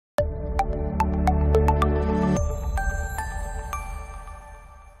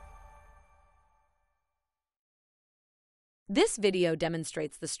This video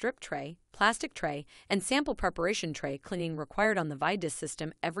demonstrates the strip tray, plastic tray, and sample preparation tray cleaning required on the VIDAS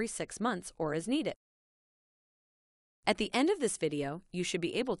system every 6 months or as needed. At the end of this video, you should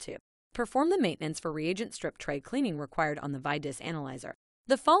be able to perform the maintenance for reagent strip tray cleaning required on the VIDAS analyzer.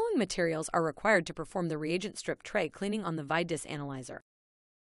 The following materials are required to perform the reagent strip tray cleaning on the VIDAS analyzer.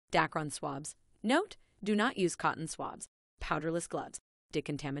 Dacron swabs. Note: do not use cotton swabs, powderless gloves,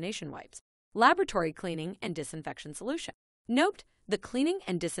 decontamination wipes, laboratory cleaning and disinfection solution. Note: the cleaning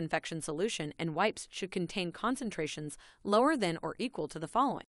and disinfection solution and wipes should contain concentrations lower than or equal to the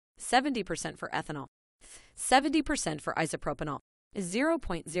following: 70% for ethanol, 70% for isopropanol,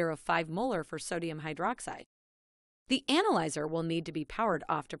 0.05 molar for sodium hydroxide. The analyzer will need to be powered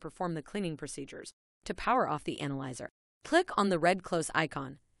off to perform the cleaning procedures. To power off the analyzer, click on the red close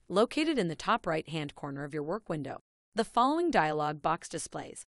icon, located in the top right-hand corner of your work window. The following dialog box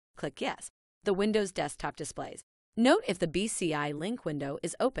displays. Click Yes. The Windows desktop displays. Note if the BCI link window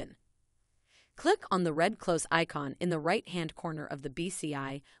is open. Click on the red close icon in the right-hand corner of the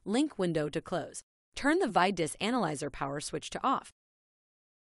BCI link window to close. Turn the VIDAS analyzer power switch to off.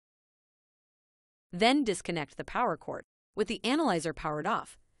 Then disconnect the power cord. With the analyzer powered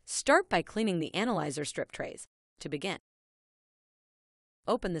off, start by cleaning the analyzer strip trays. To begin,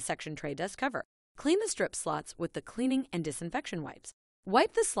 open the section tray dust cover. Clean the strip slots with the cleaning and disinfection wipes.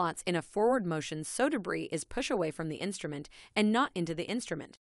 Wipe the slots in a forward motion so debris is pushed away from the instrument and not into the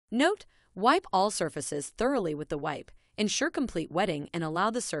instrument. Note: wipe all surfaces thoroughly with the wipe. Ensure complete wetting and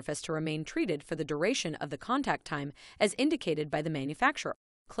allow the surface to remain treated for the duration of the contact time as indicated by the manufacturer.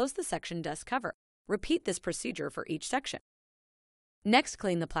 Close the section dust cover. Repeat this procedure for each section. Next,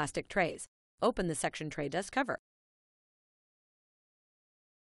 clean the plastic trays. Open the section tray dust cover.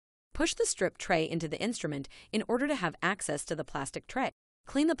 Push the strip tray into the instrument in order to have access to the plastic tray.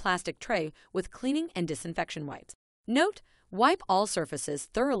 Clean the plastic tray with cleaning and disinfection wipes. Note: wipe all surfaces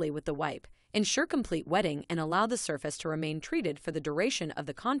thoroughly with the wipe. Ensure complete wetting and allow the surface to remain treated for the duration of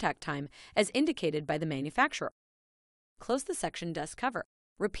the contact time as indicated by the manufacturer. Close the section dust cover.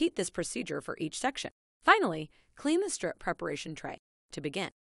 Repeat this procedure for each section. Finally, clean the strip preparation tray. To begin,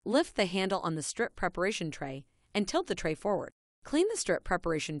 lift the handle on the strip preparation tray and tilt the tray forward. Clean the strip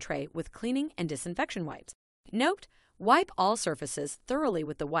preparation tray with cleaning and disinfection wipes. Note: wipe all surfaces thoroughly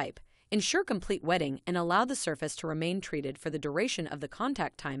with the wipe. Ensure complete wetting and allow the surface to remain treated for the duration of the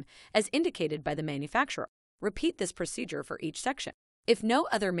contact time as indicated by the manufacturer. Repeat this procedure for each section. If no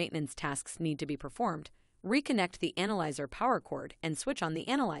other maintenance tasks need to be performed, reconnect the analyzer power cord and switch on the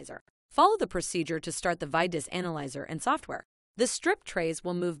analyzer. Follow the procedure to start the VIDAS analyzer and software. The strip trays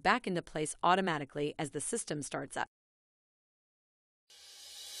will move back into place automatically as the system starts up.